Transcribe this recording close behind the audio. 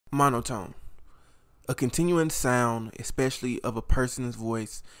Monotone, a continuing sound, especially of a person's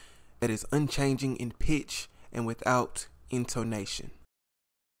voice, that is unchanging in pitch and without intonation.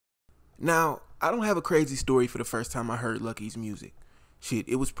 Now, I don't have a crazy story for the first time I heard Lucki's music. Shit,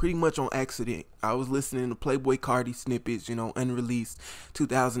 it was pretty much on accident. I was listening to Playboi Carti snippets, unreleased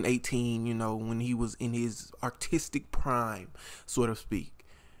 2018, when he was in his artistic prime, so to speak.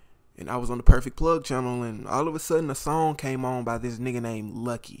 And I was on the Perfect Plug channel, and all of a sudden a song came on by this nigga named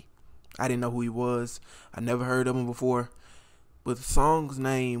Lucki. I didn't know who he was. I never heard of him before. But the song's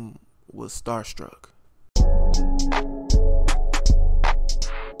name was Starstruck.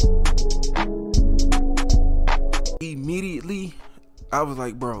 Immediately, I was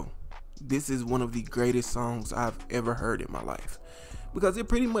like, bro, this is one of the greatest songs I've ever heard in my life. Because it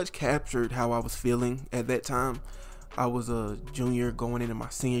pretty much captured how I was feeling at that time. I was a junior going into my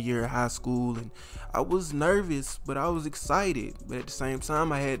senior year of high school, and I was nervous, but I was excited. But at the same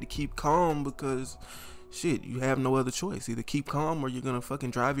time, I had to keep calm because, shit, you have no other choice. Either keep calm or you're gonna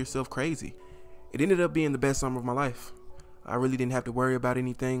fucking drive yourself crazy. It ended up being the best summer of my life. I really didn't have to worry about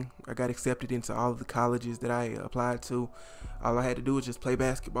anything. I got accepted into all of the colleges that I applied to. All I had to do was just play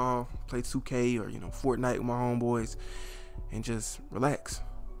basketball, play 2K or, Fortnite with my homeboys, and just relax.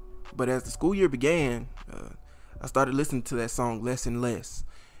 But as the school year began, I started listening to that song less and less.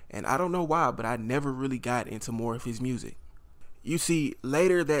 And I don't know why, but I never really got into more of his music. You see,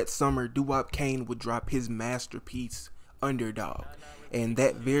 later that summer, Doo-Wop Kane would drop his masterpiece, Underdog. And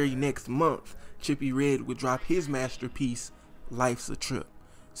that very next month, Trippie Redd would drop his masterpiece, Life's a Trip.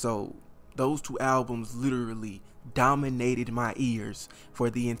 So those two albums literally dominated my ears for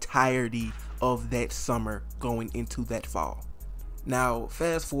the entirety of that summer going into that fall. Now,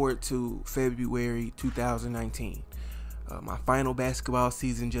 fast forward to February 2019. My final basketball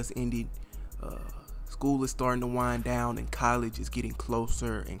season just ended. School is starting to wind down, and college is getting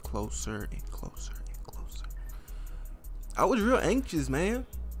closer and closer and closer and closer. I was real anxious, man.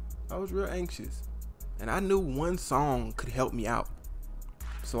 I was real anxious. And I knew one song could help me out.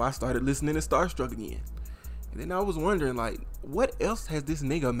 So I started listening to Starstruck again. And then I was wondering, what else has this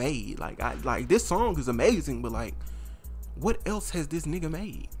nigga made? This song is amazing, but what else has this nigga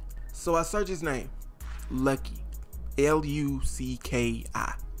made? So I searched his name, Lucki, Lucki.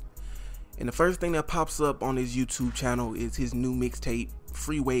 And the first thing that pops up on his YouTube channel is his new mixtape,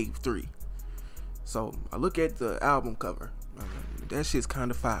 Freewave 3. So I look at the album cover. That shit's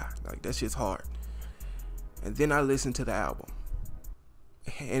kind of fire. That shit's hard. And then I listen to the album.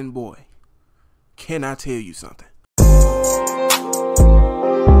 And boy, can I tell you something?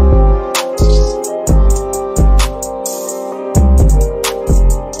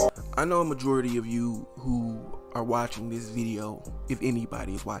 I know a majority of you who are watching this video, if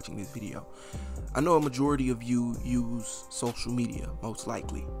anybody is watching this video, I know a majority of you use social media, most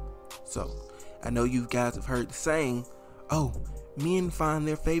likely. So, I know you guys have heard the saying, oh, men find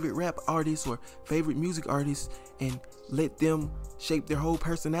their favorite rap artists or favorite music artists and let them shape their whole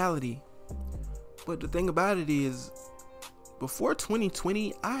personality. But the thing about it is, before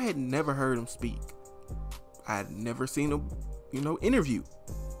 2020, I had never heard him speak. I had never seen him, interview.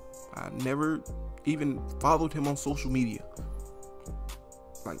 I never even followed him on social media.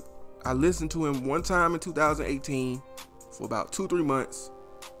 I listened to him one time in 2018 for about 2-3 months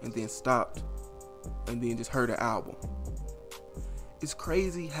and then stopped and then just heard an album. It's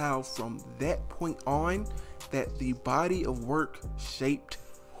crazy how from that point on that the body of work shaped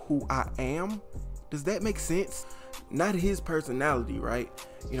who I am. Does that make sense? Not his personality, right?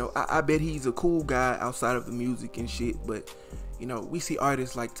 I bet he's a cool guy outside of the music and shit, but we see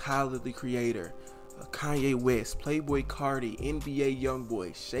artists like Tyler the Creator, Kanye West, Playboi Carti, NBA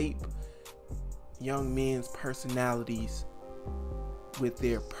Youngboy shape young men's personalities with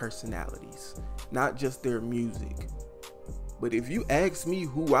their personalities, not just their music. But if you ask me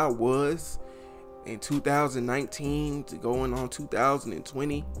who I was in 2019 to going on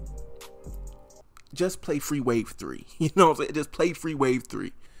 2020, just play Freewave 3. You know what I'm saying? Just play Freewave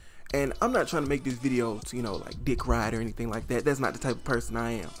 3. And I'm not trying to make this video to, dick ride or anything like that. That's not the type of person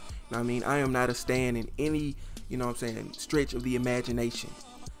I am. You know what I mean? I am not a stan in any, stretch of the imagination.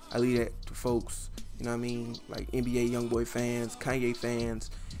 I leave that to folks, like NBA Youngboy fans, Kanye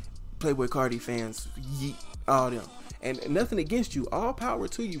fans, Playboi Carti fans, all them. And nothing against you. All power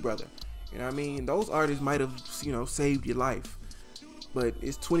to you, brother. You know what I mean? Those artists might have, saved your life. But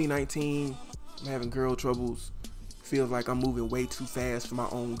it's 2019. I'm having girl troubles. Feels like I'm moving way too fast for my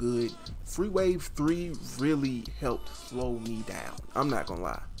own good. Freewave 3 really helped slow me down. I'm not gonna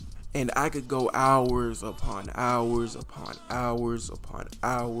lie. And I could go hours upon hours upon hours upon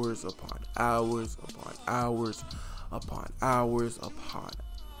hours upon hours upon hours upon hours upon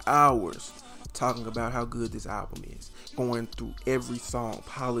hours talking about how good this album is, going through every song.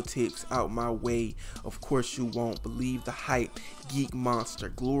 Politics, Out My Way, Of Course You Won't, Believe the Hype, Geek Monster,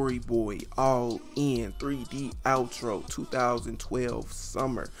 Glory Boy, All In, 3D Outro, 2012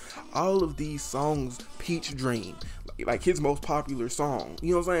 Summer. All of these songs, Peach Dream, like his most popular song.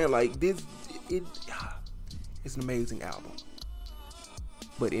 You know what I'm saying? Like this, it's an amazing album.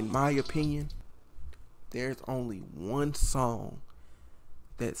 But in my opinion, there's only one song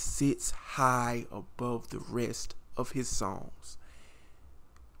that sits high above the rest of his songs.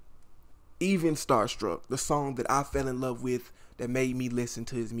 Even Starstruck, the song that I fell in love with that made me listen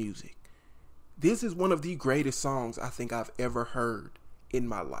to his music. This is one of the greatest songs I think I've ever heard in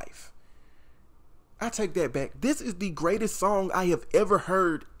my life. I take that back. This is the greatest song I have ever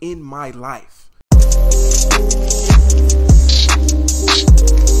heard in my life.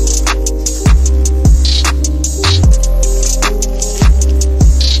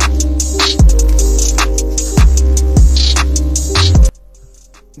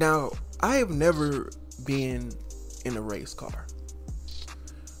 Now, I have never been in a race car.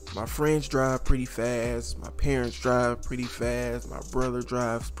 My friends drive pretty fast. My parents drive pretty fast. My brother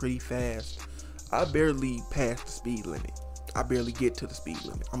drives pretty fast. I barely pass the speed limit. I barely get to the speed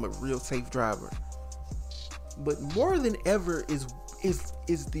limit. I'm a real safe driver. But more than ever is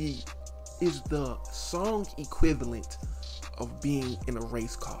the song equivalent of being in a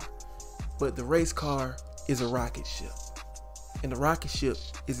race car. But the race car is a rocket ship. And the rocket ship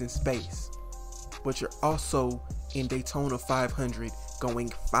is in space, but you're also in Daytona 500 going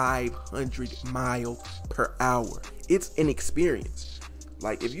 500 miles per hour. It's an experience.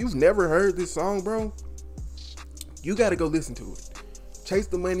 Like, if you've never heard this song, bro, you got to go listen to it. Chase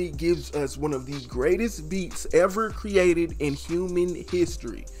the Money gives us one of the greatest beats ever created in human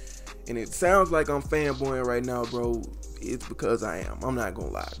history. And it sounds like I'm fanboying right now, bro. It's because I am. I'm not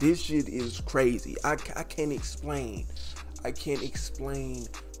gonna lie. This shit is crazy. I can't explain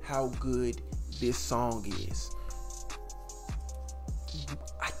how good this song is.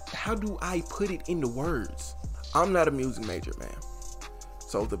 How do I put it into words? I'm not a music major, man.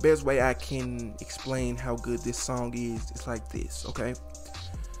 So the best way I can explain how good this song is like this, okay?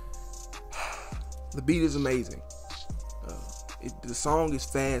 The beat is amazing. The song is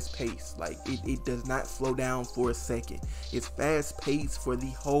fast paced. Like it does not slow down for a second. It's fast paced for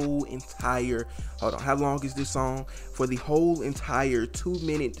the whole entire, hold on, how long is this song? For the whole entire 2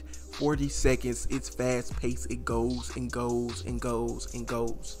 minute 40 seconds, it's fast paced. It goes and goes and goes and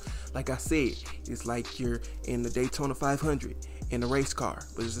goes. Like I said, it's like you're in the Daytona 500 in a race car,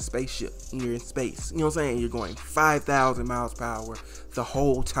 but it's a spaceship and you're in space. You know what I'm saying? You're going 5,000 miles per hour the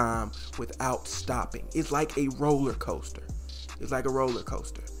whole time without stopping. It's like a roller coaster. It's like a roller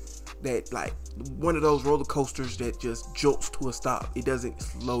coaster. That, like, one of those roller coasters that just jolts to a stop. It doesn't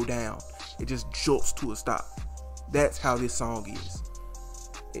slow down. It just jolts to a stop. That's how this song is.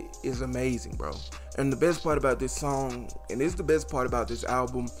 It is amazing, bro. And the best part about this song, and it's the best part about this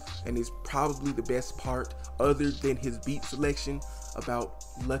album, and it's probably the best part other than his beat selection about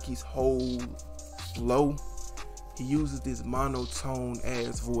Lucki's whole flow, he uses this monotone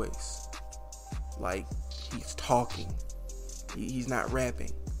ass voice. Like, he's talking. He's not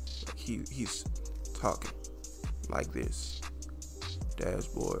rapping. He's talking like this.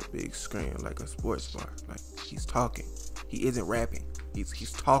 Dashboard, big screen, like a sports bar. Like, he's talking. He isn't rapping.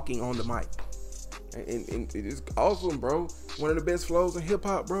 He's talking on the mic. And it is awesome, bro. One of the best flows in hip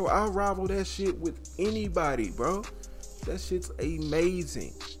hop, bro. I'll rival that shit with anybody, bro. That shit's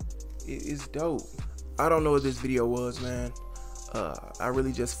amazing. It is dope. I don't know what this video was, man. I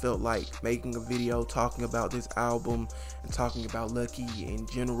really just felt like making a video talking about this album and talking about Lucki in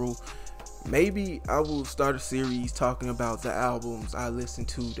general. Maybe I will start a series talking about the albums I listen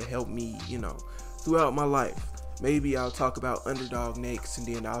to help me, you know, throughout my life. Maybe I'll talk about Underdog next, and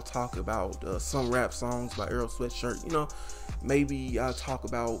then I'll talk about some rap songs by Earl Sweatshirt. You know, maybe I'll talk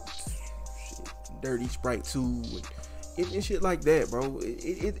about Dirty Sprite 2 and shit like that, bro.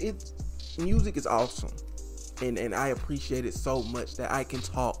 Music is awesome. And I appreciate it so much that I can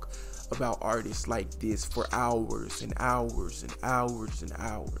talk about artists like this for hours and hours and hours and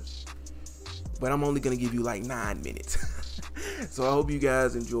hours. But I'm only going to give you like 9 minutes. So I hope you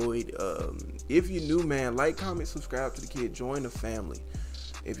guys enjoyed. If you're new, man, like, comment, subscribe to the kid. Join the family.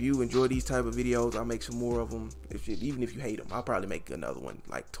 If you enjoy these type of videos, I'll make some more of them. Even if you hate them, I'll probably make another one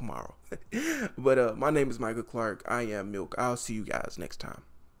like tomorrow. But my name is Michael Clark. I am Milk. I'll see you guys next time.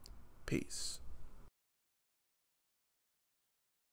 Peace.